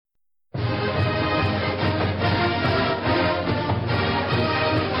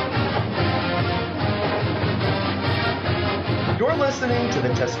listening to the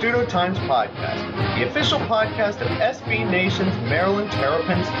Testudo Times Podcast, the official podcast of SB Nation's Maryland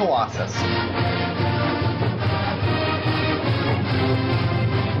Terrapins Colossus.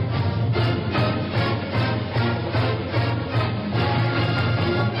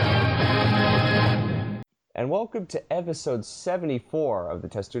 And welcome to episode 74 of the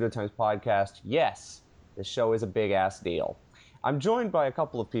Testudo Times Podcast. Yes, this show is a big-ass deal. I'm joined by a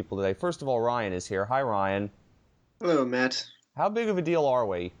couple of people today. First of all, Ryan is here. Hi, Ryan. Hello, Matt. How big of a deal are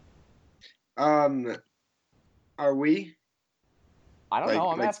we? Are we? I don't know.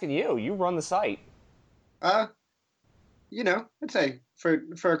 I'm asking you. You run the site. I'd say for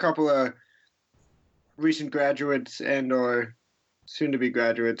a couple of recent graduates and or soon-to-be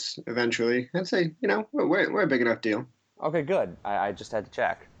graduates eventually, I'd say, we're a big enough deal. Okay, good. I just had to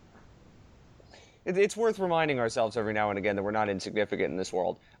check. It's worth reminding ourselves every now and again that we're not insignificant in this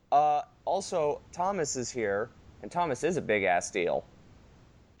world. Also, Thomas is here, and Thomas is a big-ass deal.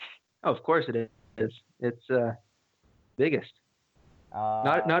 Oh, of course it is. It's biggest.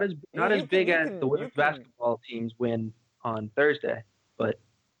 Not as big as the women's basketball teams win on Thursday, but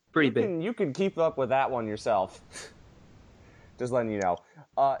pretty big. You can keep up with that one yourself. Just letting you know.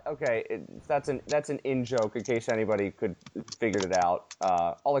 Okay, that's an in-joke in case anybody could figure it out.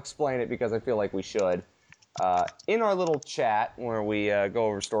 I'll explain it because I feel like we should. In our little chat where we go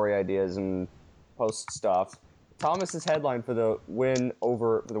over story ideas and post stuff, Thomas's headline for the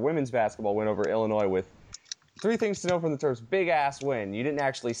women's basketball win over Illinois with 3 things to know from the Terps. Big ass win. You didn't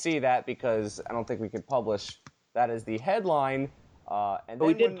actually see that because I don't think we could publish that as the headline. But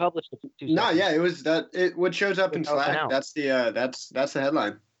we did publish the 2 seconds. No, yeah, it was that. What shows up in Slack? That's the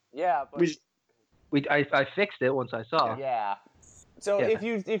headline. Yeah, but I fixed it once I saw. Yeah. So yeah.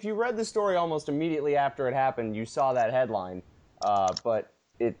 If you read the story almost immediately after it happened, you saw that headline. But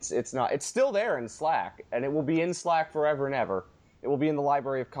it's not. It's still there in Slack, and it will be in Slack forever and ever. It will be in the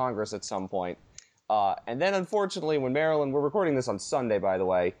Library of Congress at some point. And then, unfortunately, when Maryland, we're recording this on Sunday, by the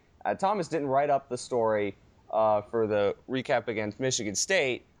way, Thomas didn't write up the story for the recap against Michigan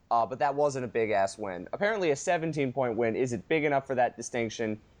State, but that wasn't a big-ass win. Apparently, a 17-point win isn't big enough for that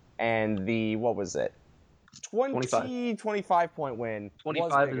distinction, and the, what was it? 25-point win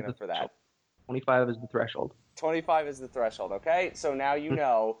was big enough for that. 25 is the threshold. 25 is the threshold, okay? So now you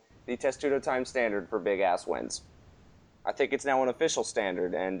know the Testudo Times standard for big-ass wins. I think it's now an official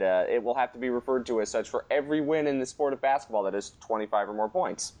standard, and it will have to be referred to as such for every win in the sport of basketball that is 25 or more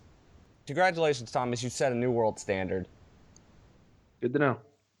points. Congratulations, Thomas. You've set a new world standard. Good to know.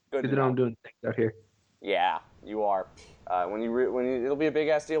 Good to know I'm doing things out here. Yeah, you are. It'll be a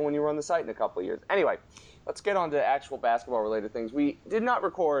big-ass deal when you run the site in a couple of years. Anyway, let's get on to actual basketball-related things. We did not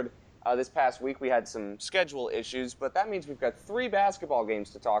record this past week. We had some schedule issues, but that means we've got 3 basketball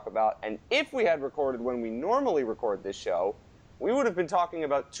games to talk about. And if we had recorded when we normally record this show, we would have been talking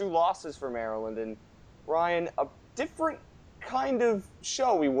about 2 losses for Maryland. And, Ryan, a different kind of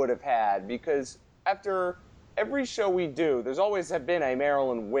show we would have had, because after every show we do, there's always have been a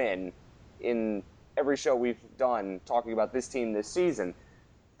Maryland win in every show we've done talking about this team this season.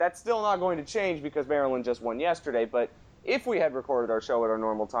 That's still not going to change because Maryland just won yesterday, but if we had recorded our show at our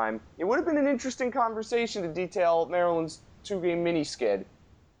normal time, it would have been an interesting conversation to detail Maryland's 2-game mini skid.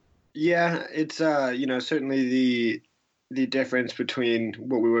 Yeah, it's certainly the difference between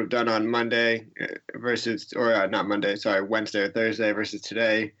what we would have done on Monday Wednesday or Thursday versus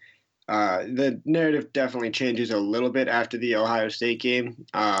today. The narrative definitely changes a little bit after the Ohio State game.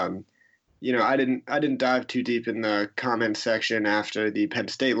 I didn't dive too deep in the comment section after the Penn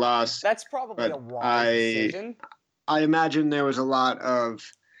State loss. That's probably a wise decision. I imagine there was a lot of,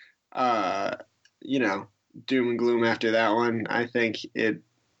 doom and gloom after that one. I think I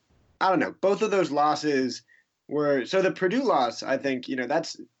don't know. Both of those losses were, so the Purdue loss, I think,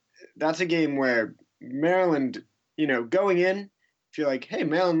 that's a game where Maryland, going in, if you're like, hey,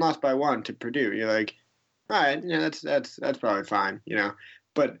 Maryland lost by 1 to Purdue, you're like, all right, that's probably fine,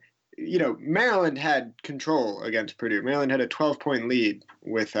 But, Maryland had control against Purdue. Maryland had a 12-point lead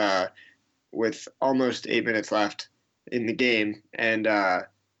with almost 8 minutes left in the game. And,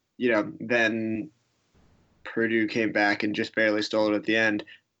 then Purdue came back and just barely stole it at the end.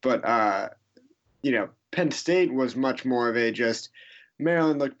 But, Penn State was much more of a just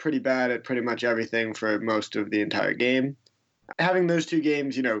Maryland looked pretty bad at pretty much everything for most of the entire game. Having those 2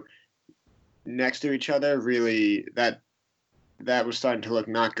 games, next to each other, really that was starting to look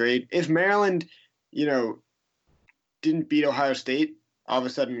not great. If Maryland, didn't beat Ohio State, all of a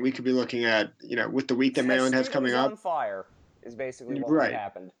sudden we could be looking at, with the week that Maryland has coming up. On fire is basically what right.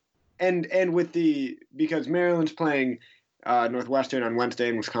 happened. And because Maryland's playing Northwestern on Wednesday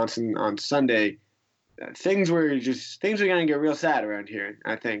and Wisconsin on Sunday, things were going to get real sad around here.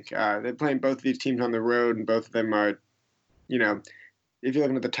 I think they're playing both of these teams on the road, and both of them are, if you're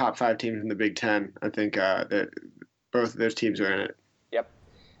looking at the top 5 teams in the Big Ten, I think that both of those teams are in it. Yep.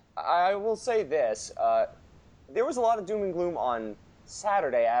 I will say this: there was a lot of doom and gloom on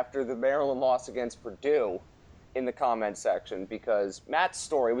Saturday after the Maryland loss against Purdue in the comments section, because Matt's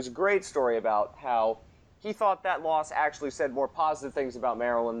story was a great story about how he thought that loss actually said more positive things about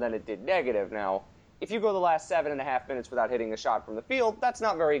Maryland than it did negative. Now, if you go the last 7.5 minutes without hitting a shot from the field, that's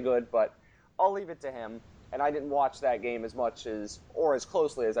not very good, but I'll leave it to him. And I didn't watch that game as much or as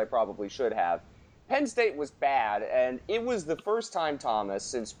closely as I probably should have. Penn State was bad, and it was the first time, Thomas,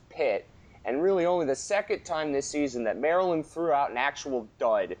 since Pitt, and really only the second time this season that Maryland threw out an actual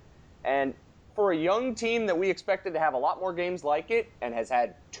dud. And for a young team that we expected to have a lot more games like it, and has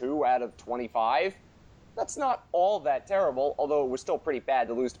had 2 out of 25, that's not all that terrible, although it was still pretty bad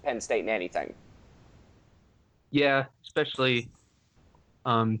to lose to Penn State in anything. Yeah, especially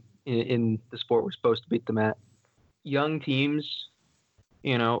in the sport we're supposed to beat them at. Young teams,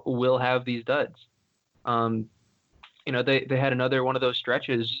 will have these duds. They had another one of those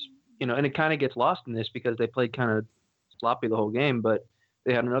stretches, and it kind of gets lost in this because they played kind of sloppy the whole game, but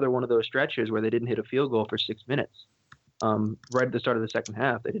they had another one of those stretches where they didn't hit a field goal for 6 minutes. Right at the start of the second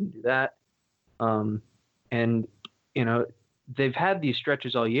half, they didn't do that. And they've had these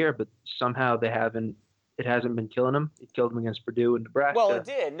stretches all year, but somehow it hasn't been killing them. It killed them against Purdue and Nebraska. Well, it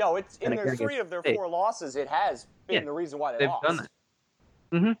did. No, it's in their 3 of their 4 losses, it has been the reason why they've lost. Done that.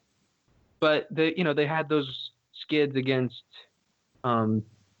 Mm-hmm. But they had those skids against Ohio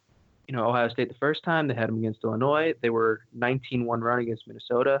State the first time. They had them against Illinois. They were 19-1 run against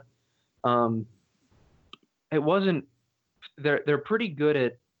Minnesota. It wasn't. They're pretty good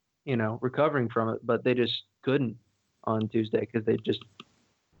at recovering from it, but they just couldn't on Tuesday because they just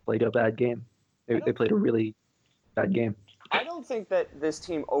played a bad game. They played a really bad game. I don't think that this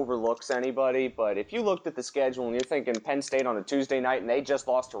team overlooks anybody, but if you looked at the schedule and you're thinking Penn State on a Tuesday night and they just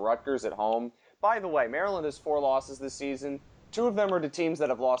lost to Rutgers at home. By the way, Maryland has 4 losses this season. 2 of them are to teams that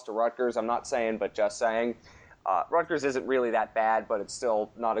have lost to Rutgers. I'm not saying, but just saying. Rutgers isn't really that bad, but it's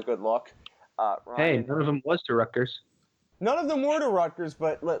still not a good look. Hey, none of them was to Rutgers. None of them were to Rutgers,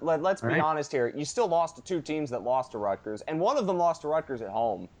 but let's be honest here. You still lost to 2 teams that lost to Rutgers, and one of them lost to Rutgers at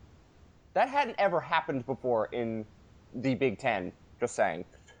home. That hadn't ever happened before in the Big Ten, just saying.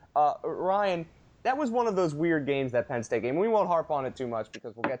 Ryan, that was one of those weird games, that Penn State game. We won't harp on it too much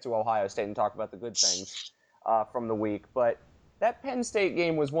because we'll get to Ohio State and talk about the good things from the week. But that Penn State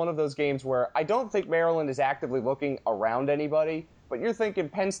game was one of those games where I don't think Maryland is actively looking around anybody, but you're thinking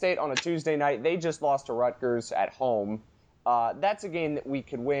Penn State on a Tuesday night, they just lost to Rutgers at home. That's a game that we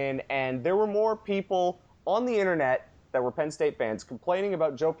could win, and there were more people on the internet that were Penn State fans complaining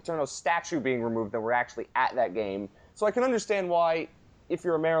about Joe Paterno's statue being removed than were actually at that game. So I can understand why, if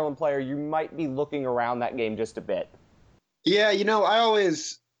you're a Maryland player, you might be looking around that game just a bit. Yeah, and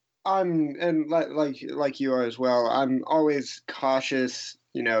like you are as well, I'm always cautious,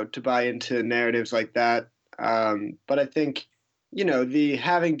 to buy into narratives like that. But I think, the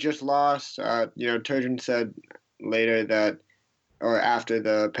having just lost, Turgeon said later that, or after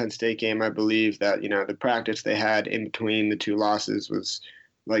the Penn State game, I believe that, the practice they had in between the 2 losses was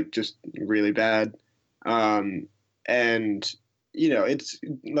just really bad. And, it's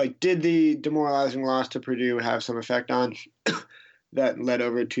did the demoralizing loss to Purdue have some effect on that led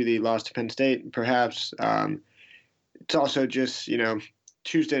over to the loss to Penn State? Perhaps. It's also just,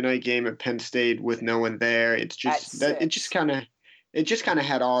 Tuesday night game at Penn State with no one there. It's just that it just kind of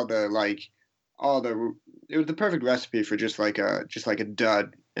had all the it was the perfect recipe for just like a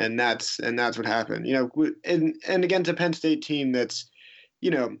dud, and that's what happened. And against a Penn State team that's,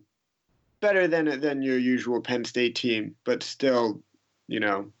 better than your usual Penn State team, but still,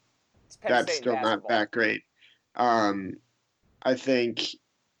 that's still not that great. I think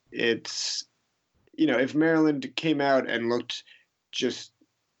it's, if Maryland came out and looked just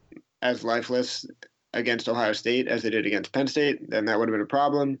as lifeless against Ohio State as they did against Penn State, then that would have been a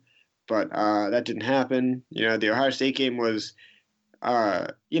problem. But that didn't happen. The Ohio State game was,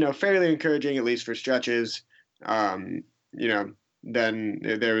 fairly encouraging, at least for stretches. Then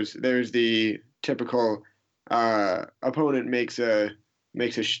there's the typical opponent makes a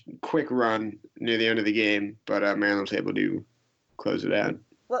quick run near the end of the game, but Maryland was able to close it out.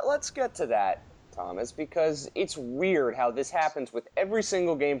 Let's get to that, Thomas, because it's weird how this happens with every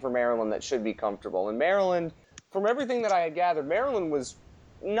single game for Maryland that should be comfortable. And Maryland, from everything that I had gathered, Maryland was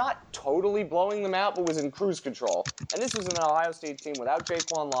not totally blowing them out, but was in cruise control. And this was an Ohio State team without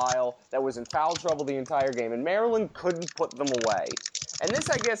Jaquan Lyle that was in foul trouble the entire game, and Maryland couldn't put them away. And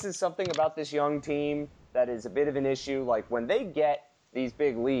this, I guess, is something about this young team that is a bit of an issue. Like, when they get these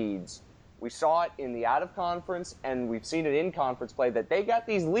big leads, we saw it in the out-of-conference, and we've seen it in conference play, that they got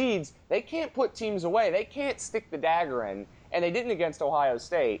these leads. They can't put teams away. They can't stick the dagger in, and they didn't against Ohio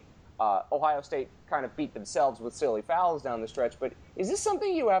State. Ohio State kind of beat themselves with silly fouls down the stretch, but is this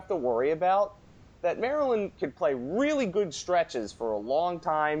something you have to worry about? That Maryland could play really good stretches for a long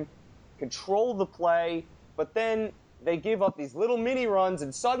time, control the play, but then they give up these little mini runs,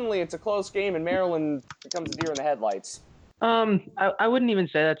 and suddenly it's a close game, and Maryland becomes a deer in the headlights. I wouldn't even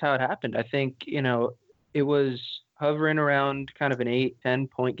say that's how it happened. I think, it was hovering around kind of an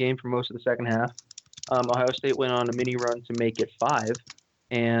 8-10 point game for most of the second half. Ohio State went on a mini run to make it 5.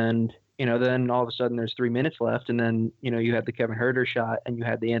 And, then all of a sudden there's 3 minutes left. And then, you had the Kevin Huerter shot and you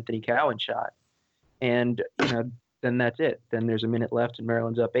had the Anthony Cowan shot. And, then that's it. Then there's a minute left and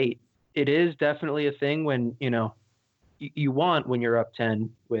Maryland's up 8. It is definitely a thing when, you want, when you're up 10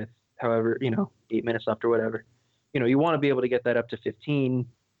 with however, 8 minutes left or whatever, you want to be able to get that up to 15,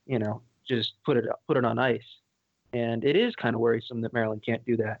 just put it on ice. And it is kind of worrisome that Maryland can't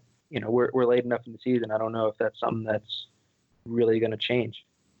do that. We're late enough in the season. I don't know if that's something that's really going to change.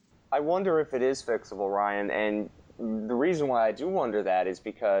 I wonder if it is fixable, Ryan. And the reason why I do wonder that is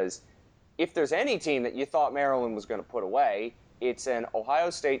because if there's any team that you thought Maryland was going to put away, it's an Ohio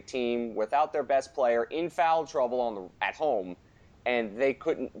State team without their best player in foul trouble at home, and they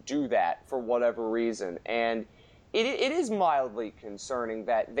couldn't do that for whatever reason. And it is mildly concerning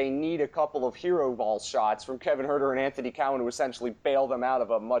that they need a couple of hero ball shots from Kevin Huerter and Anthony Cowan to essentially bail them out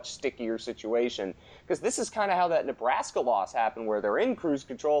of a much stickier situation. Because this is kind of how that Nebraska loss happened, where they're in cruise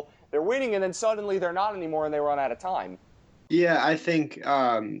control, they're winning, and then suddenly they're not anymore and they run out of time. Yeah, I think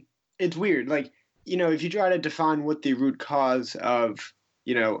it's weird. Like, if you try to define what the root cause of,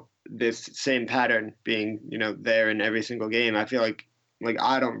 this same pattern being, there in every single game, I feel like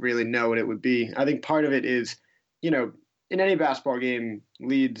I don't really know what it would be. I think part of it is, in any basketball game,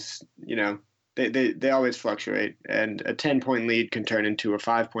 leads, they always fluctuate, and a 10-point lead can turn into a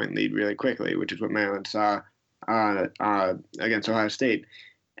 5-point lead really quickly, which is what Maryland saw against Ohio State.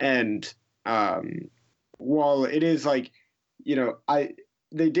 And while it is like,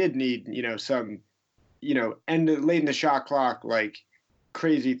 they did need, some, and late in the shot clock, like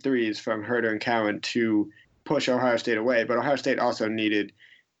crazy threes from Huerter and Cowan to push Ohio State away, but Ohio State also needed,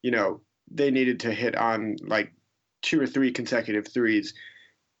 they needed to hit on like 2 or 3 consecutive threes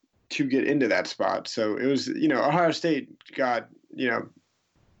to get into that spot. So it was, Ohio State got,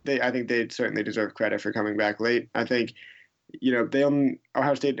 I think they certainly deserve credit for coming back late. I think,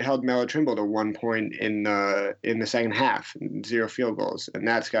 Ohio State held Melo Trimble to 1 point in the second half, 0 field goals, and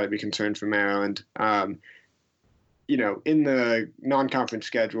that's got to be concerned for Maryland. In the non-conference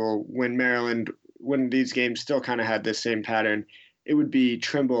schedule, when these games still kind of had this same pattern, it would be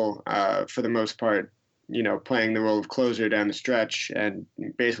Trimble for the most part, playing the role of closer down the stretch and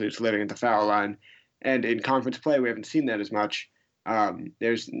basically just living at the foul line. And in conference play, we haven't seen that as much.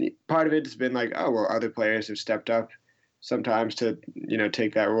 There's part of it has been like, oh, well, other players have stepped up sometimes to,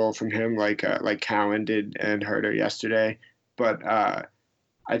 take that role from him, like Cowan did and Huerter yesterday. But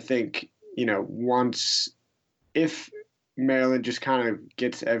I think, if Maryland just kind of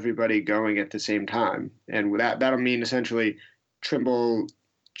gets everybody going at the same time, and that'll mean essentially Trimble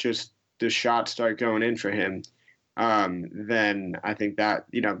just the shots start going in for him, then I think that,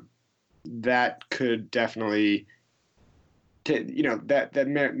 that could definitely,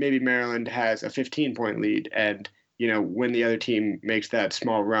 maybe Maryland has a 15-point lead, and, when the other team makes that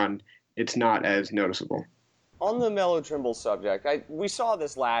small run, it's not as noticeable. On the Melo Trimble subject, we saw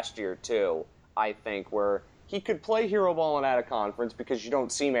this last year too, I think, where he could play hero ball and out of conference because you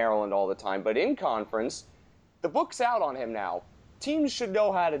don't see Maryland all the time, but in conference, the book's out on him now. Teams should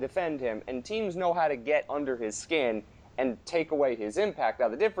know how to defend him, and teams know how to get under his skin and take away his impact. Now,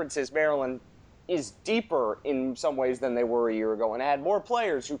 the difference is Maryland is deeper in some ways than they were a year ago and had more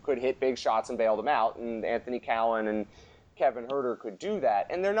players who could hit big shots and bail them out, and Anthony Cowan and Kevin Huerter could do that.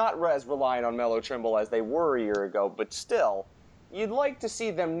 And they're not as reliant on Melo Trimble as they were a year ago, but still, you'd like to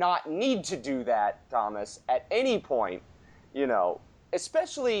see them not need to do that, Thomas, at any point.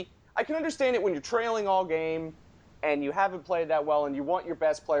 Especially, I can understand it when you're trailing all game and you haven't played that well and you want your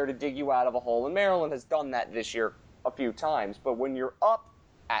best player to dig you out of a hole, and Maryland has done that this year a few times. But when you're up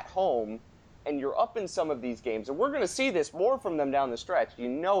at home and you're up in some of these games, and we're going to see this more from them down the stretch,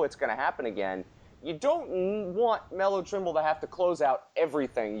 it's going to happen again, you don't want Melo Trimble to have to close out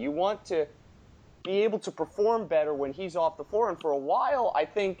everything. You want to be able to perform better when he's off the floor, and for a while, I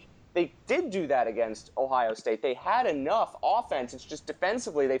think they did do that against Ohio State. They had enough offense, it's just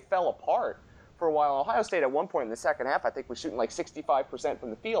defensively they fell apart for a while. Ohio State at one point in the second half, I think, was shooting like 65% from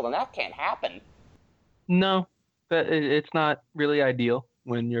the field, and that can't happen. No, but it's not really ideal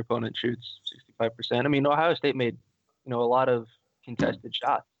when your opponent shoots 65%. I mean, Ohio State made, a lot of contested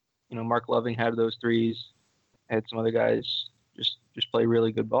shots. Mark Loving had those threes. Had some other guys just play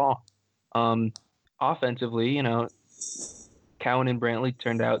really good ball. Offensively, Cowan and Brantley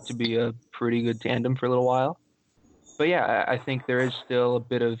turned out to be a pretty good tandem for a little while. But yeah, I think there is still a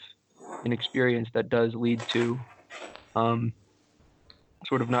bit of inexperience that does lead to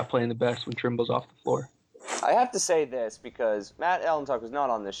sort of not playing the best when Trimble's off the floor. I have to say this because Matt Allentuck was not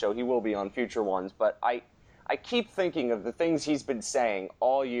on this show. He will be on future ones. But I keep thinking of the things he's been saying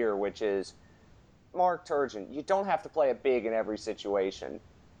all year, which is, Mark Turgeon, you don't have to play it big in every situation.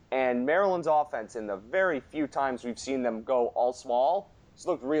 And Maryland's offense, in the very few times we've seen them go all small, has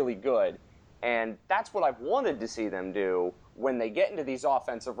looked really good. And that's what I've wanted to see them do when they get into these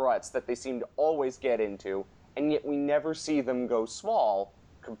offensive ruts that they seem to always get into, and yet we never see them go small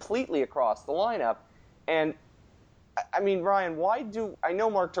completely across the lineup. And, I mean, Ryan, I know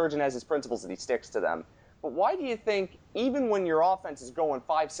Mark Turgeon has his principles and he sticks to them, but why do you think, even when your offense is going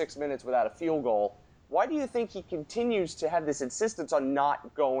 5-6 minutes without a field goal, why do you think he continues to have this insistence on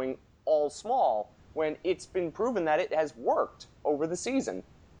not going all small when it's been proven that it has worked over the season?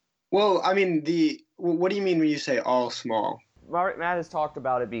 Well, I mean, what do you mean when you say all small? Matt has talked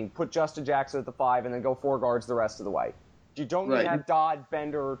about it being put Justin Jackson at the 5 and then go 4 guards the rest of the way. You don't need to have Dodd,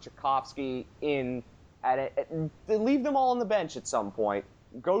 Bender, or Tchaikovsky in at it. Leave them all on the bench at some point.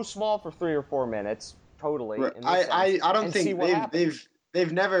 Go small for 3 or 4 minutes, totally. Right. I don't think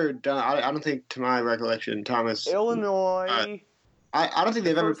they've never done. I don't think, to my recollection, Thomas. Illinois. I don't think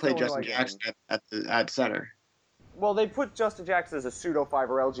they've ever played Justin Jackson at center. Well, they put Justin Jackson as a pseudo-5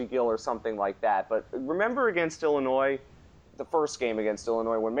 or LG Gill or something like that. But remember against Illinois, the first game against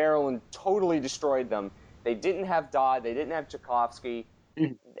Illinois, when Maryland totally destroyed them. They didn't have Dodd, they didn't have Tchaikovsky,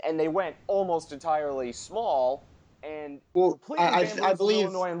 and they went almost entirely small and completely I believe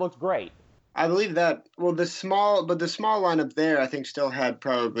Illinois and looked great. I believe that. Well, the small lineup there, I think, still had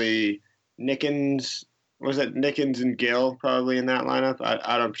probably Nickens. Was it Nickens and Gill probably in that lineup?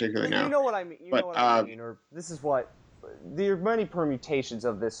 I don't particularly know. You know what I mean. You know what I mean. Or this is what there are many permutations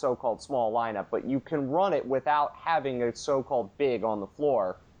of this so-called small lineup, but you can run it without having a so-called big on the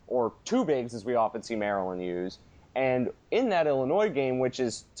floor, or 2 bigs, as we often see Maryland use. And in that Illinois game, which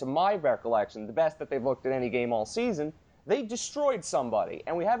is, to my recollection, the best that they've looked at any game all season, they destroyed somebody,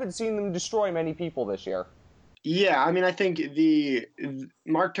 and we haven't seen them destroy many people this year. Yeah, I mean, I think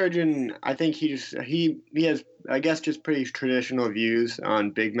Mark Turgeon, I think he has, I guess, just pretty traditional views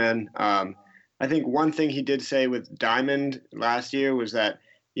on big men. I think one thing he did say with Diamond last year was that,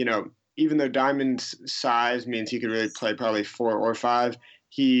 even though Diamond's size means he could really play probably 4 or 5,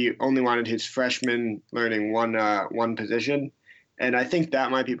 he only wanted his freshmen learning one position. And I think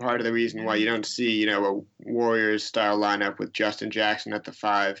that might be part of the reason why you don't see, a Warriors-style lineup with Justin Jackson at the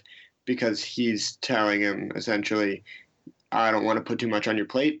 5, because he's telling him, essentially, I don't want to put too much on your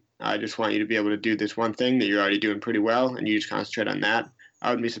plate. I just want you to be able to do this one thing that you're already doing pretty well, and you just concentrate on that.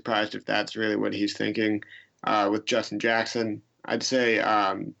 I would be surprised if that's really what he's thinking with Justin Jackson. I'd say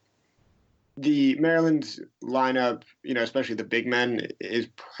the Maryland's lineup, especially the big men, is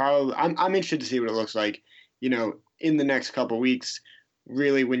probably. I'm interested to see what it looks like, in the next couple of weeks.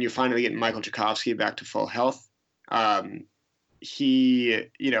 Really, when you finally get Michael Tchaikovsky back to full health, he,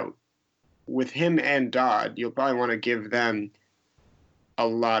 with him and Dodd, you'll probably want to give them a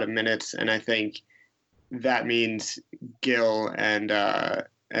lot of minutes, and I think that means Gill and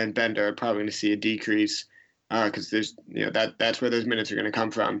Bender are probably going to see a decrease because there's that's where those minutes are going to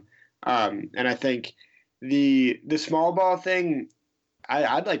come from. And I think the small ball thing,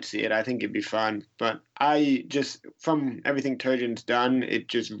 I'd like to see it. I think it'd be fun, but I just, from everything Turgeon's done, it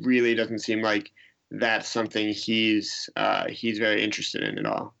just really doesn't seem like that's something he's very interested in at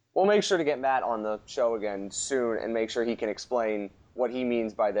all. We'll make sure to get Matt on the show again soon and make sure he can explain what he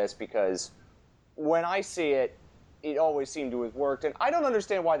means by this, because when I see it, it always seemed to have worked. And I don't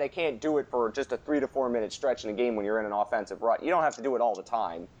understand why they can't do it for just a 3 to 4 minute stretch in a game when you're in an offensive rut. You don't have to do it all the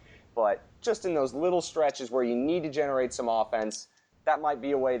time, but just in those little stretches where you need to generate some offense, that might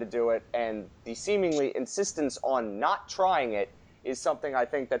be a way to do it. And the seemingly insistence on not trying it is something I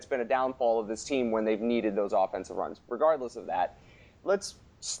think that's been a downfall of this team when they've needed those offensive runs. Regardless of that, let's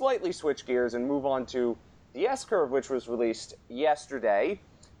slightly switch gears and move on to the S-Curve, which was released yesterday.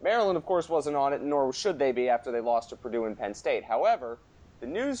 Maryland, of course, wasn't on it, nor should they be after they lost to Purdue and Penn State. However, the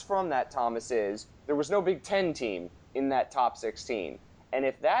news from that, Thomas, is there was no Big Ten team in that top 16. And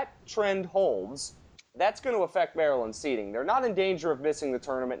if that trend holds, that's going to affect Maryland's seeding. They're not in danger of missing the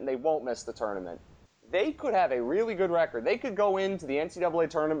tournament, and they won't miss the tournament. they could have a really good record. They could go into the NCAA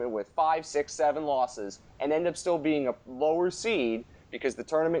tournament with 5, 6, 7 losses and end up still being a lower seed because the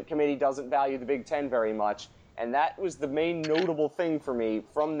tournament committee doesn't value the Big Ten very much. And that was the main notable thing for me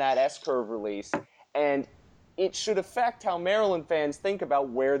from that S-curve release. And it should affect how Maryland fans think about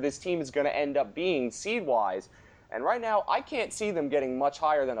where this team is going to end up being seed-wise. And right now, I can't see them getting much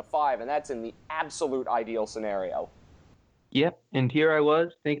higher than a 5, and that's in the absolute ideal scenario. Yep, and here I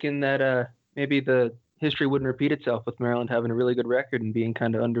was thinking that maybe the history wouldn't repeat itself with Maryland having a really good record and being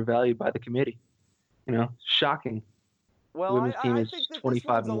kind of undervalued by the committee. Shocking. Well, Women's team is think that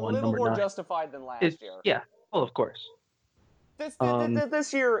 25 this and one's 1, a little number more 9. justified than last year. Yeah, well, of course.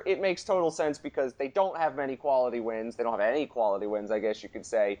 This year, it makes total sense because they don't have many quality wins. They don't have any quality wins, I guess you could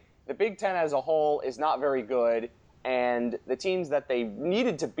say. The Big Ten as a whole is not very good, and the teams that they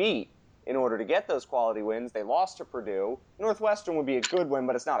needed to beat in order to get those quality wins, they lost to Purdue. Northwestern would be a good win,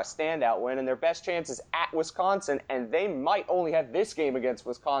 but it's not a standout win, and their best chance is at Wisconsin, and they might only have this game against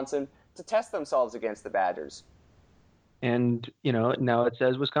Wisconsin to test themselves against the Badgers. And, now it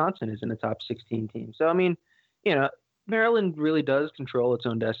says Wisconsin is in the top 16 team. So, Maryland really does control its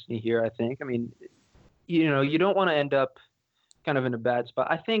own destiny here, I think. You don't want to end up kind of in a bad spot.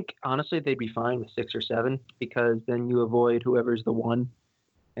 I think, honestly, they'd be fine with 6 or 7 because then you avoid whoever's the 1.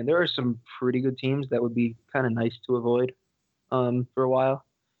 And there are some pretty good teams that would be kind of nice to avoid for a while.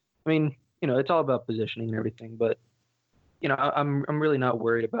 It's all about positioning and everything. But, I'm really not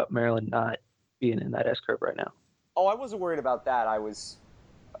worried about Maryland not being in that S-curve right now. Oh, I wasn't worried about that. I was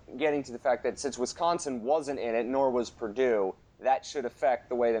getting to the fact that since Wisconsin wasn't in it, nor was Purdue, that should affect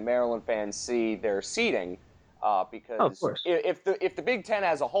the way that Maryland fans see their seeding. Because if the Big Ten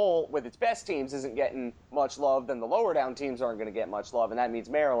as a whole, with its best teams, isn't getting much love, then the lower down teams aren't going to get much love, and that means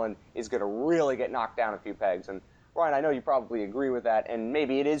Maryland is going to really get knocked down a few pegs. And Ryan, I know you probably agree with that, and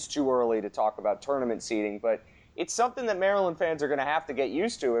maybe it is too early to talk about tournament seeding, but it's something that Maryland fans are going to have to get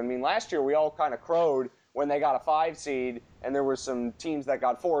used to. Last year we all kind of crowed when they got a 5 seed, and there were some teams that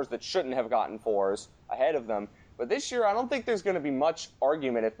got 4s that shouldn't have gotten 4s ahead of them. But this year, I don't think there's going to be much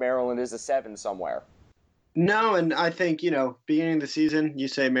argument if Maryland is a 7 somewhere. No, and I think, beginning of the season, you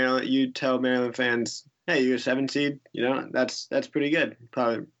tell Maryland fans, hey, you're a 7 seed, that's pretty good.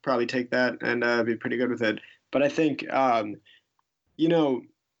 Probably take that and be pretty good with it. But I think, one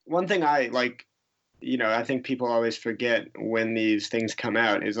thing I think people always forget when these things come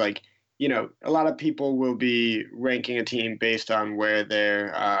out is a lot of people will be ranking a team based on where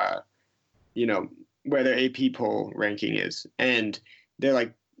their AP poll ranking is. And they're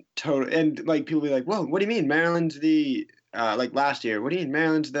like, total, and people be like, whoa, what do you mean Maryland's the last year, what do you mean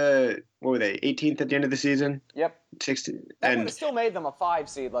Maryland's the, what were they, 18th at the end of the season? Yep. 16. That would have still made them a 5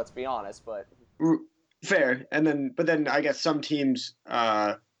 seed, let's be honest, but fair. But then I guess some teams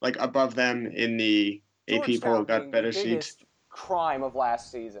above them in the AP poll got better seats. Crime of last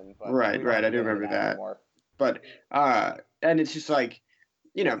season, but right, I do remember that anymore. But and it's just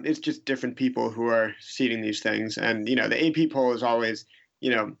it's just different people who are seeding these things, and the AP poll is always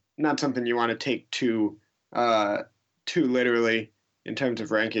not something you want to take too literally in terms of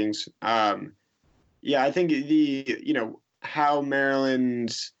rankings. I think how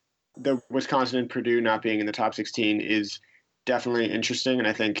Maryland's, the Wisconsin and Purdue not being in the top 16 is definitely interesting, and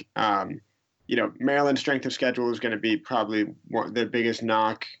I think Maryland's strength of schedule is going to be probably their biggest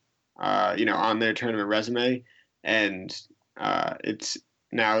knock on their tournament resume, and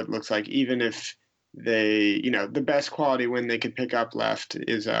it looks like even if they, the best quality win they could pick up left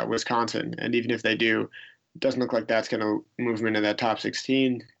is Wisconsin. And even if they do, it doesn't look like that's going to move them into that top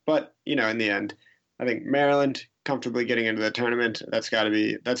 16. But, in the end, I think Maryland comfortably getting into the tournament, that's got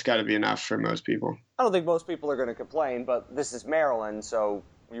to be enough for most people. I don't think most people are going to complain, but this is Maryland, so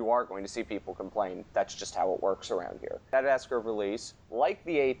you are going to see people complain. That's just how it works around here. That S-curve release, like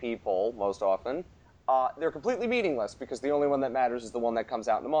the AP poll most often, they're completely meaningless because the only one that matters is the one that comes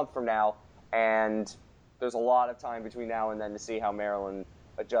out in a month from now. And there's a lot of time between now and then to see how Maryland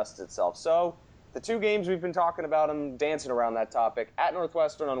adjusts itself. So the 2 games we've been talking about, them dancing around that topic, at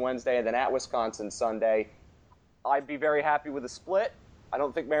Northwestern on Wednesday and then at Wisconsin Sunday. I'd be very happy with a split. I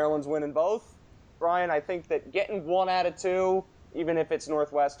don't think Maryland's winning both. Brian, I think that getting 1 out of 2, even if it's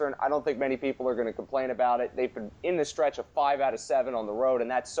Northwestern, I don't think many people are going to complain about it. They've been in the stretch of 5 out of 7 on the road, and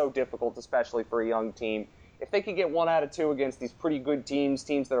that's so difficult, especially for a young team. If they could get 1 out of 2 against these pretty good teams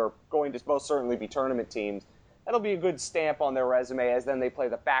that are going to most certainly be tournament teams, that'll be a good stamp on their resume, as then they play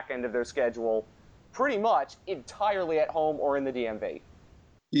the back end of their schedule pretty much entirely at home or in the DMV.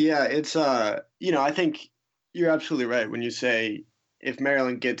 Yeah, it's I think you're absolutely right when you say if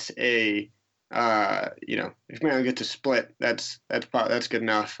Maryland gets a split, that's good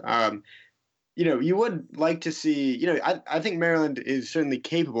enough. you would like to see, I think Maryland is certainly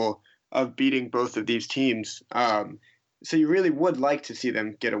capable of beating both of these teams. So you really would like to see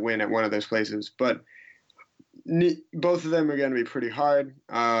them get a win at one of those places, but both of them are going to be pretty hard.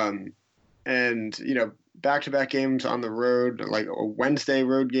 And, back-to-back games on the road, like a Wednesday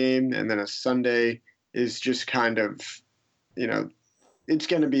road game and then a Sunday is just kind of, it's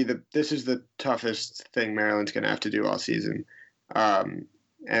going to be this is the toughest thing Maryland's going to have to do all season.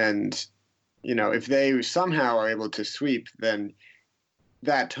 And, if they somehow are able to sweep, then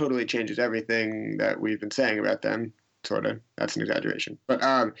that totally changes everything that we've been saying about them. Sort of. That's an exaggeration, but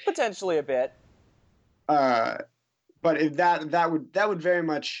potentially a bit. But if that would very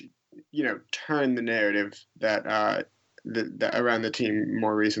much, turn the narrative that around the team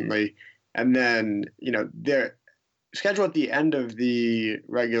more recently, and then they're scheduled at the end of the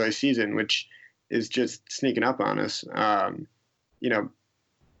regular season, which is just sneaking up on us.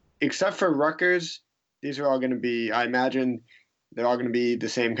 Except for Rutgers, these are all going to be, I imagine, they're all going to be the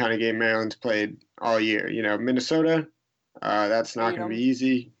same kind of game Maryland's played all year. Minnesota, that's not going to be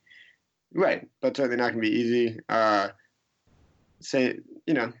easy. Right, but certainly not going to be easy. Same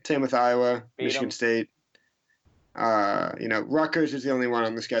with Iowa, Michigan State. Rutgers is the only one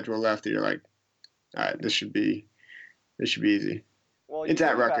on the schedule left that you're like, all right, this should be easy. Well, it's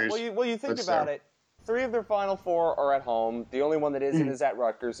at Rutgers. You think about it. 3 of their Final 4 are at home. The only one that isn't is at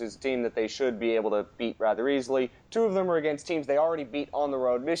Rutgers, is a team that they should be able to beat rather easily. 2 of them are against teams they already beat on the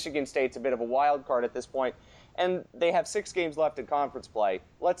road. Michigan State's a bit of a wild card at this point, and they have 6 games left in conference play.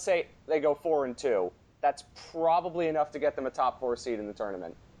 Let's say they go 4-2. That's probably enough to get them a top 4 seed in the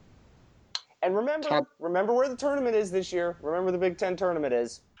tournament. And remember where the tournament is this year. Remember the Big Ten tournament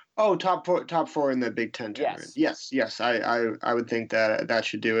is. Oh, top four in the Big Ten tournament. Yes. I would think that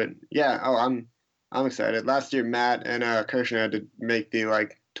should do it. Yeah. Oh, I'm excited. Last year, Matt and Kirshner had to make the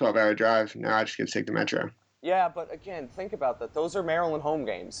 12-hour drive. Now I just get to take the metro. Yeah, but again, think about that. Those are Maryland home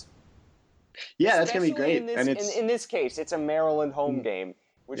games. Yeah, that's gonna be great. In this case, it's a Maryland home game,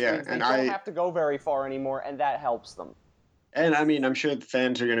 which means they don't have to go very far anymore, and that helps them. And I mean, I'm sure the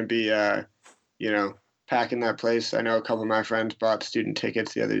fans are gonna be, packing that place. I know a couple of my friends bought student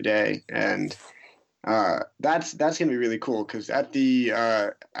tickets the other day, and that's gonna be really cool because at the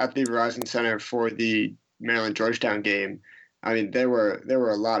Verizon Center for the Maryland Georgetown game, I mean there were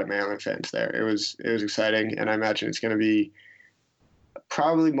a lot of Maryland fans there. It was exciting, and I imagine it's gonna be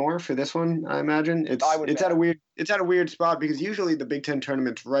probably more for this one. I imagine it's at a weird spot because usually the Big Ten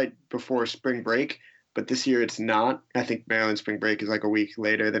tournament's right before spring break, but this year it's not. I think Maryland spring break is like a week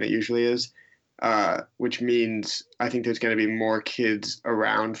later than it usually is. Which means I think there's going to be more kids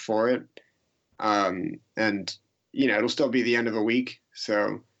around for it. And, it'll still be the end of a week.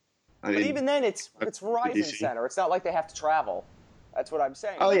 So, but even then, it's Verizon Center. It's not like they have to travel. That's what I'm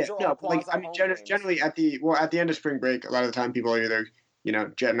saying. Oh, yeah. No, generally at the end of spring break, a lot of the time people are either,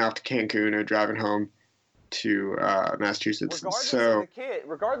 jetting off to Cancun or driving home to Massachusetts.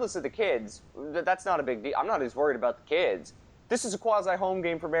 Regardless of the kids, that's not a big deal. I'm not as worried about the kids. This is a quasi-home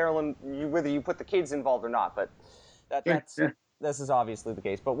game for Maryland, whether you put the kids involved or not, but this is obviously the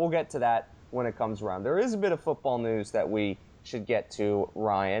case. But we'll get to that when it comes around. There is a bit of football news that we should get to,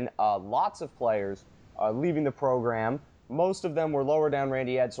 Ryan. Lots of players leaving the program. Most of them were lower down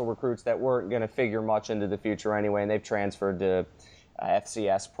Randy Edsall recruits that weren't going to figure much into the future anyway, and they've transferred to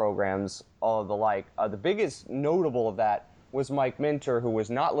FCS programs, all of the like. The biggest notable of that was Mike Minter, who was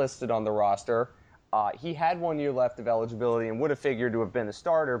not listed on the roster. He had 1 year left of eligibility and would have figured to have been a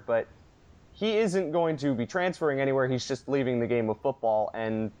starter, but he isn't going to be transferring anywhere. He's just leaving the game of football,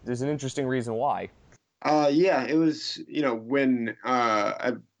 and there's an interesting reason why. Yeah, it was, when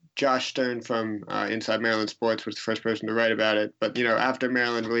Josh Stern from Inside Maryland Sports was the first person to write about it. But, after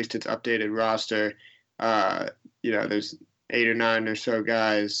Maryland released its updated roster, there's 8 or 9 or so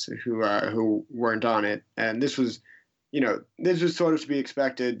guys who weren't on it. And this was sort of to be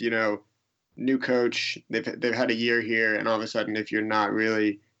expected, new coach, they've had a year here, and all of a sudden, if you're not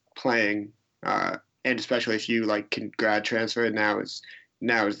really playing, and especially if you can grad transfer, now is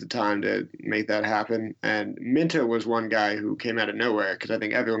the time to make that happen. And Minter was one guy who came out of nowhere because I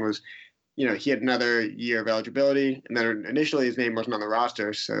think everyone was, he had another year of eligibility, and then initially his name wasn't on the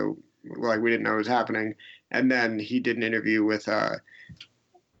roster, so we didn't know what was happening. And then he did an interview with the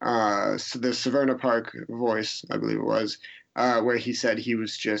Severna Park Voice, I believe it was. Where he said he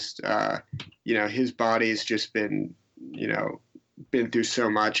was just, his body's just been, been through so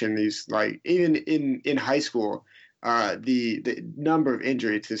much, and these even in high school, the number of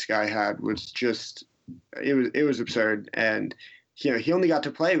injuries this guy had was just, it was absurd, and he only got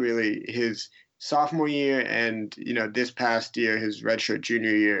to play really his sophomore year and this past year, his redshirt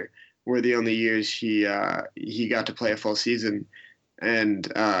junior year, were the only years he got to play a full season, and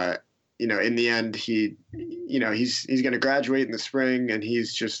in the end he's going to graduate in the spring, and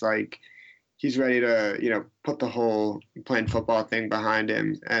he's just like he's ready to put the whole playing football thing behind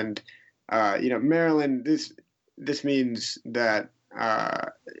him, and Maryland, this means that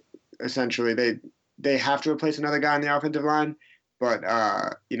essentially they have to replace another guy on the offensive line, but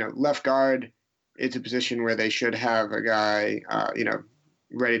left guard, it's a position where they should have a guy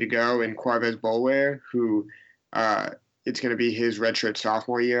ready to go in Quavez Boulware, who it's going to be his redshirt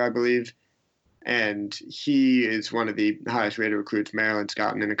sophomore year, I believe, and he is one of the highest rated recruits Maryland's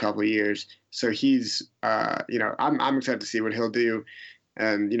gotten in a couple of years. So he's I'm excited to see what he'll do.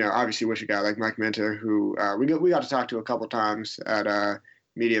 And, obviously wish a guy like Mike Minter, who we got to talk to a couple times at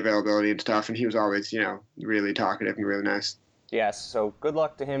media availability and stuff, and he was always, really talkative and really nice. Yes, so good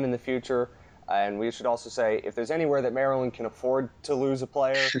luck to him in the future. And we should also say, if there's anywhere that Maryland can afford to lose a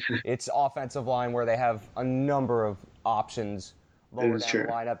player, it's offensive line, where they have a number of options lower down the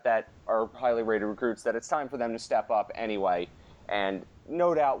lineup that are highly rated recruits, that it's time for them to step up anyway. And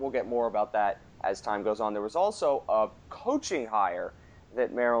no doubt we'll get more about that as time goes on. There was also a coaching hire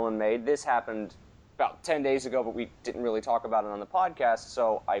that Maryland made. This happened about 10 days ago, but we didn't really talk about it on the podcast,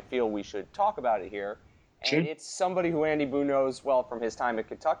 so I feel we should talk about it here. And it's somebody who Andy Boo knows well from his time at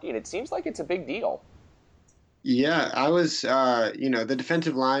Kentucky, and it seems like it's a big deal. Yeah, I was, the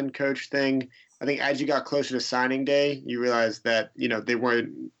defensive line coach thing, I think as you got closer to signing day, you realized that, they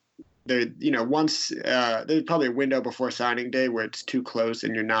weren't, once, there's probably a window before signing day where it's too close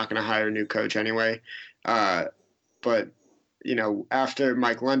and you're not going to hire a new coach anyway. But after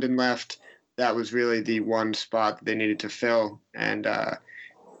Mike London left, that was really the one spot that they needed to fill. And,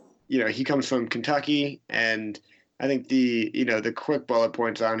 he comes from Kentucky, and I think the quick bullet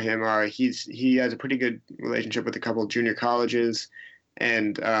points on him are he has a pretty good relationship with a couple of junior colleges,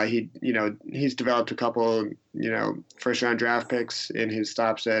 and he's developed a couple, first round draft picks in his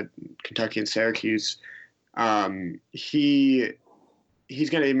stops at Kentucky and Syracuse. He's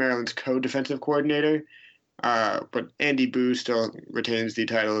going to be Maryland's co-defensive coordinator. But Andy Boo still retains the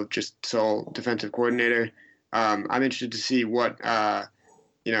title of just sole defensive coordinator. I'm interested to see what,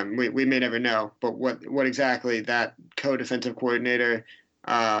 we may never know, but what exactly that co-defensive coordinator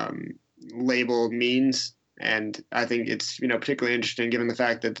label means. And I think it's, particularly interesting given the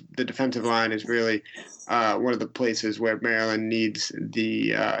fact that the defensive line is really one of the places where Maryland needs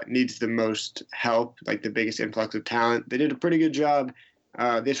the most help, like the biggest influx of talent. They did a pretty good job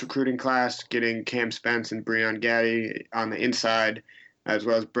this recruiting class, getting Cam Spence and Breon Gaddy on the inside, as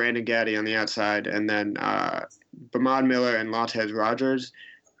well as Brandon Gaddy on the outside, and then Bamad Miller and Lautez Rogers,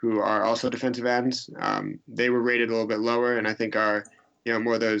 who are also defensive ends. They were rated a little bit lower, and I think are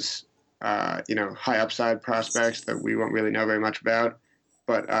more of those high upside prospects that we won't really know very much about.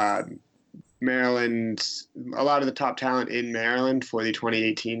 But Maryland's, a lot of the top talent in Maryland for the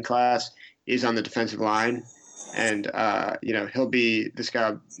 2018 class is on the defensive line. And, he'll be this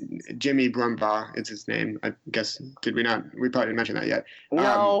guy, Jimmy Brumbaugh is his name. I guess, did we not? We probably didn't mention that yet.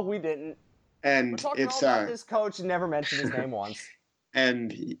 No, we didn't. And we're talking all about this coach and never mentioned his name once.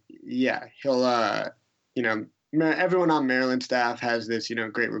 And, yeah, he'll, everyone on Maryland staff has this,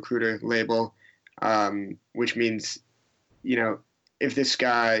 great recruiter label, which means, if this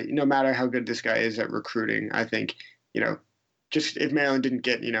guy, no matter how good this guy is at recruiting, I think, just if Maryland didn't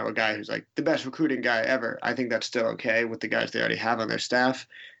get, a guy who's like the best recruiting guy ever, I think that's still okay with the guys they already have on their staff.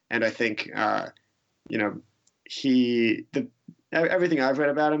 And I think, everything I've read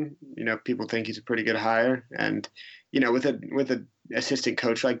about him, people think he's a pretty good hire. And, with an assistant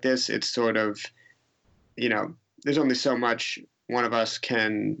coach like this, it's sort of, there's only so much one of us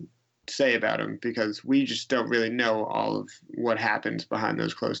can say about him because we just don't really know all of what happens behind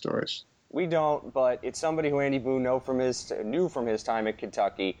those closed doors. We don't, but it's somebody who Andy Boo knew from his time at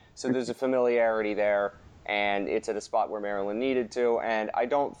Kentucky, so there's a familiarity there, and it's at a spot where Maryland needed to, and I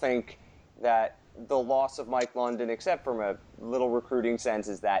don't think that the loss of Mike London, except from a little recruiting sense,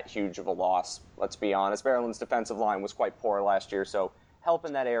 is that huge of a loss. Let's be honest. Maryland's defensive line was quite poor last year, so help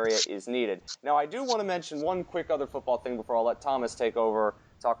in that area is needed. Now, I do want to mention one quick other football thing before I'll let Thomas take over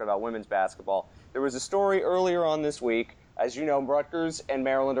talking about women's basketball. There was a story earlier on this week. As you know, Rutgers and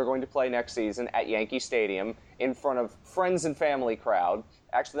Maryland are going to play next season at Yankee Stadium in front of friends and family crowd.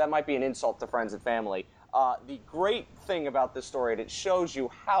 Actually, that might be an insult to friends and family. The great thing about this story, and it shows you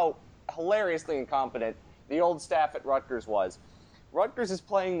how hilariously incompetent the old staff at Rutgers was. Rutgers is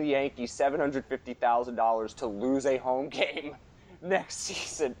paying the Yankees $750,000 to lose a home game next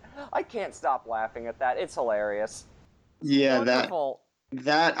season. I can't stop laughing at that. It's hilarious. Yeah, wonderful.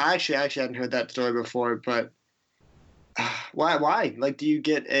 that I actually hadn't heard that story before, but Why? Like, do you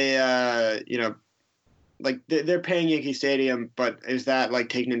get a like they're paying Yankee Stadium, but is that like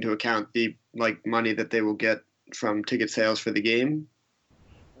taking into account the like money that they will get from ticket sales for the game?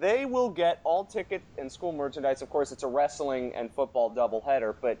 They will get all ticket and school merchandise. Of course, it's a wrestling and football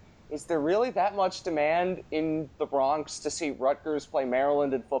doubleheader, but is there really that much demand in the Bronx to see Rutgers play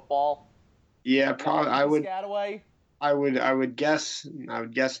Maryland in football? Yeah, probably. Piscataway? I would guess. I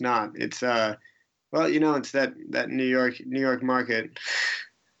would guess not. It's well, it's that New York market.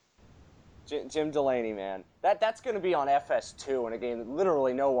 Jim Delaney, man. That's going to be on FS2 in a game that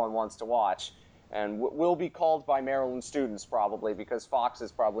literally no one wants to watch, and will be called by Maryland students probably because Fox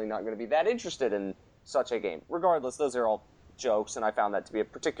is probably not going to be that interested in such a game. Regardless, those are all jokes, and I found that to be a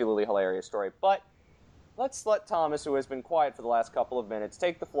particularly hilarious story. But let's let Thomas, who has been quiet for the last couple of minutes,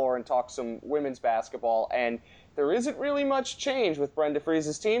 take the floor and talk some women's basketball. And there isn't really much change with Brenda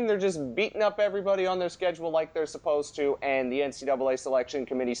Friese's team. They're just beating up everybody on their schedule like they're supposed to, and the NCAA selection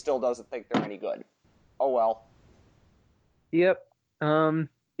committee still doesn't think they're any good. Oh well. Yep.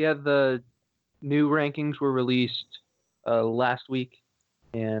 Yeah, the new rankings were released last week,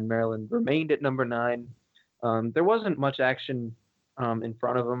 and Maryland remained at number 9. There wasn't much action in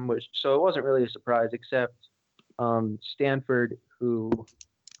front of them, so it wasn't really a surprise, except Stanford, who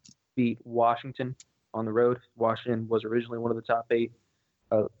beat Washington on the road. Washington was originally one of the top 8,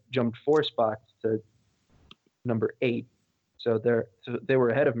 jumped 4 spots to number 8, so they were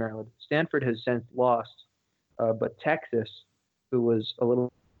ahead of Maryland. Stanford has since lost, but Texas, who was a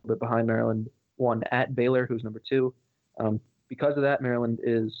little bit behind Maryland, won at Baylor, who's number 2. Because of that, Maryland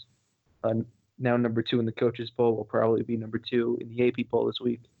is now number 2 in the coaches poll, will probably be number 2 in the AP poll this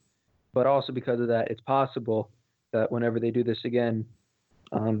week. But also because of that, it's possible that whenever they do this again,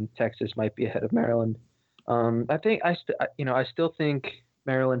 Texas might be ahead of Maryland. I still think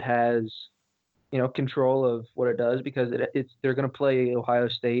Maryland has, control of what it does because they're going to play Ohio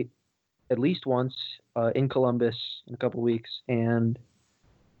State at least once in Columbus in a couple weeks, and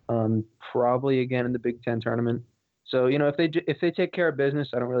probably again in the Big Ten tournament. So, if they take care of business,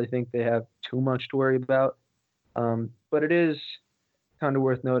 I don't really think they have too much to worry about. But it is kind of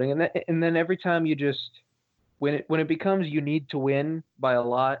worth noting. And then every time when it becomes you need to win by a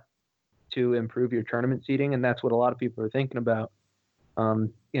lot to improve your tournament seeding, and that's what a lot of people are thinking about,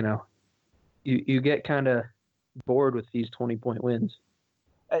 you get kind of bored with these 20-point wins.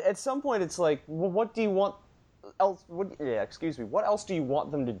 At some point, it's like, well, what do you want else? What else do you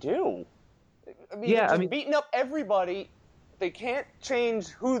want them to do? Beating up everybody. They can't change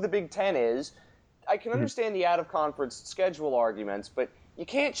who the Big Ten is. I can understand the out-of-conference schedule arguments, but you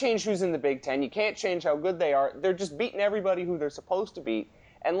can't change who's in the Big Ten. You can't change how good they are. They're just beating everybody who they're supposed to beat.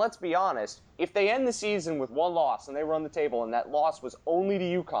 And let's be honest, if they end the season with 1 loss and they run the table and that loss was only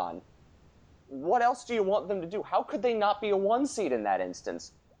to UConn, what else do you want them to do? How could they not be a 1 seed in that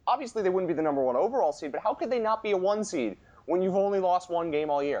instance? Obviously, they wouldn't be the number 1 overall seed, but how could they not be a 1 seed when you've only lost 1 game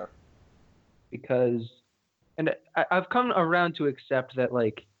all year? Because, and I've come around to accept that,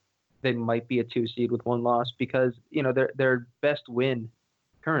 like, they might be a 2 seed with 1 loss because, their best win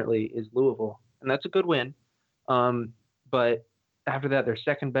currently is Louisville, and that's a good win. But after that, their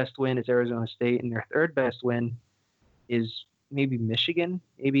second best win is Arizona State, and their third best win is maybe Michigan.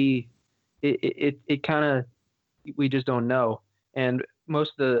 Maybe it kind of, we just don't know. And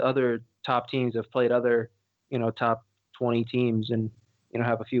most of the other top teams have played other, top 20 teams and,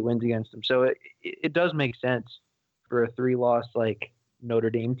 have a few wins against them. So it does make sense for a 3-loss, like, Notre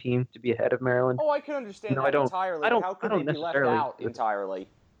Dame team to be ahead of Maryland. Oh, I can understand that entirely. How could they be left out entirely?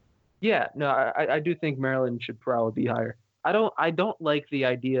 Yeah, no, I do think Maryland should probably be higher. I don't like the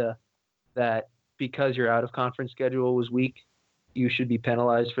idea that because your out of conference schedule was weak, you should be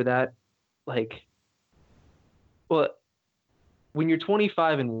penalized for that. Like, well, when you're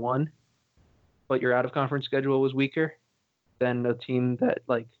 25-1, but your out of conference schedule was weaker than a team that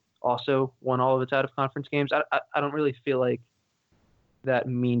like also won all of its out of conference games, I don't really feel like that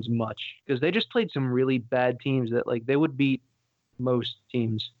means much because they just played some really bad teams that like they would beat most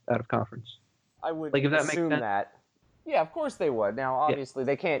teams out of conference. I would assume that. Yeah, of course they would. Now, obviously,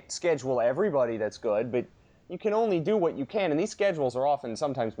 they can't schedule everybody that's good, but you can only do what you can, and these schedules are often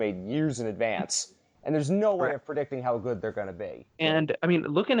sometimes made years in advance, and there's no way of predicting how good they're going to be. And,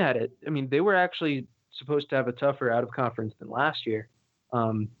 looking at it, they were actually supposed to have a tougher out of conference than last year.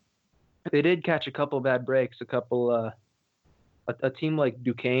 They did catch a couple bad breaks, a team like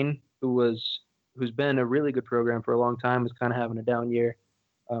Duquesne, who's been a really good program for a long time, is kind of having a down year.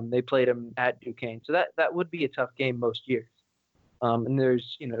 They played them at Duquesne, so that would be a tough game most years. And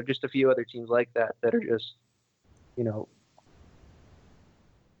there's just a few other teams like that are just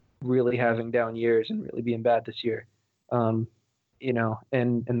really having down years and really being bad this year. and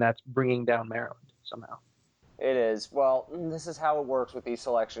that's bringing down Maryland somehow. It is. Well, this is how it works with these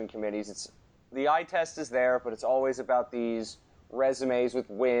selection committees. The eye test is there, but it's always about these resumes with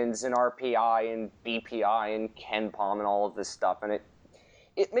wins and RPI and BPI and KenPom and all of this stuff, and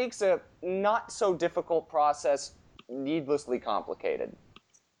it makes a not so difficult process needlessly complicated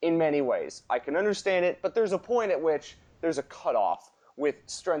in many ways. I can understand it, but there's a point at which there's a cutoff with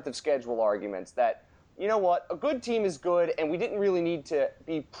strength of schedule arguments that, you know what, a good team is good, and we didn't really need to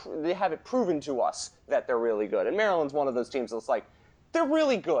have it proven to us that they're really good. And Maryland's one of those teams that's like, they're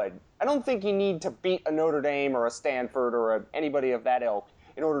really good. I don't think you need to beat a Notre Dame or a Stanford or anybody of that ilk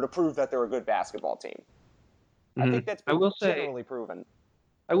in order to prove that they're a good basketball team. Mm-hmm. I think that's been generally proven.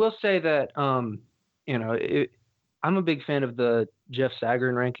 I will say that, I'm a big fan of the Jeff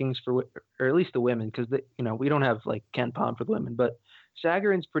Sagarin rankings or at least the women, because we don't have like KenPom for the women, but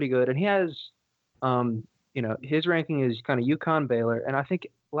Sagarin's pretty good, and he has, his ranking is kind of UConn, Baylor, and I think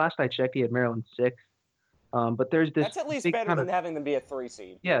last I checked he had Maryland 6th. But there's this. That's at least better than having them be a 3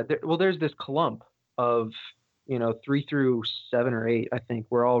 seed. Yeah, there's this clump of 3 through 7 or 8. I think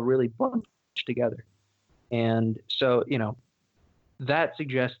we're all really bunched together, and so that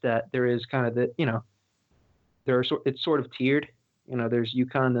suggests that there is kind of it's sort of tiered. There's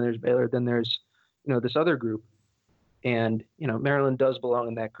UConn, then there's Baylor, then there's this other group, and Maryland does belong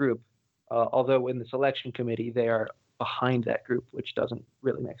in that group. Although in the selection committee they are behind that group, which doesn't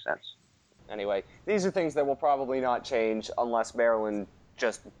really make sense. Anyway, these are things that will probably not change unless Maryland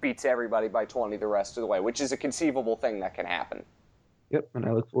just beats everybody by 20 the rest of the way, which is a conceivable thing that can happen. Yep, and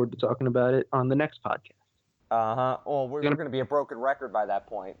I look forward to talking about it on the next podcast. Uh-huh. Well, we're going to be a broken record by that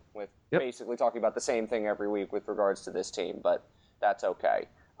point with basically talking about the same thing every week with regards to this team, but that's okay.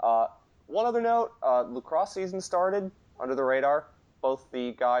 One other note, lacrosse season started under the radar. Both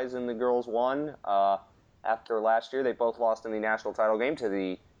the guys and the girls won. After last year, they both lost in the national title game to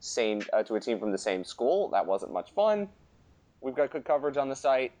a team from the same school. That wasn't much fun. We've got good coverage on the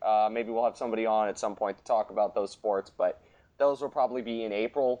site. Maybe we'll have somebody on at some point to talk about those sports, but those will probably be in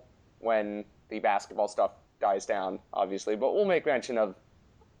April when the basketball stuff dies down, obviously. But we'll make mention of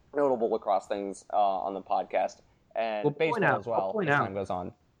notable lacrosse things on the podcast and baseball as well as time goes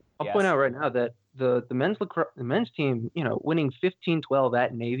on. I'll point out right now that the men's team, winning 15-12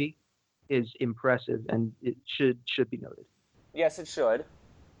 at Navy is impressive, and it should be noted. Yes, it should.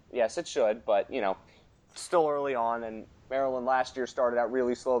 But, still early on, and Maryland last year started out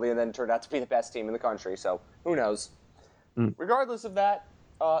really slowly and then turned out to be the best team in the country, so who knows. Regardless of that,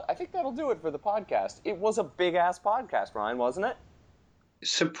 I think that'll do it for the podcast. It was a big-ass podcast, Ryan, wasn't it?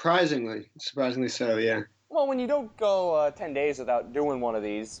 Surprisingly so, yeah. Well, when you don't go 10 days without doing one of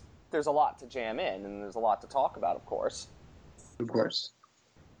these, there's a lot to jam in, and there's a lot to talk about, of course. Of course.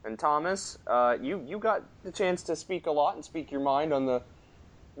 And Thomas, you got the chance to speak a lot and speak your mind on the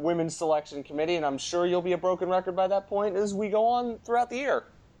women's selection committee, and I'm sure you'll be a broken record by that point as we go on throughout the year.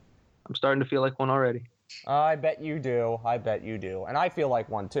 I'm starting to feel like one already. I bet you do. And I feel like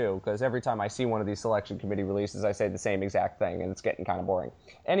one, too, because every time I see one of these selection committee releases, I say the same exact thing, and it's getting kind of boring.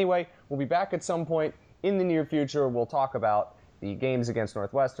 Anyway, we'll be back at some point in the near future. We'll talk about the games against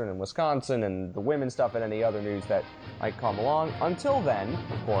Northwestern and Wisconsin and the women's stuff and any other news that might come along. Until then,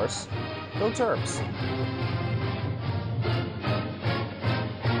 of course, go Terps.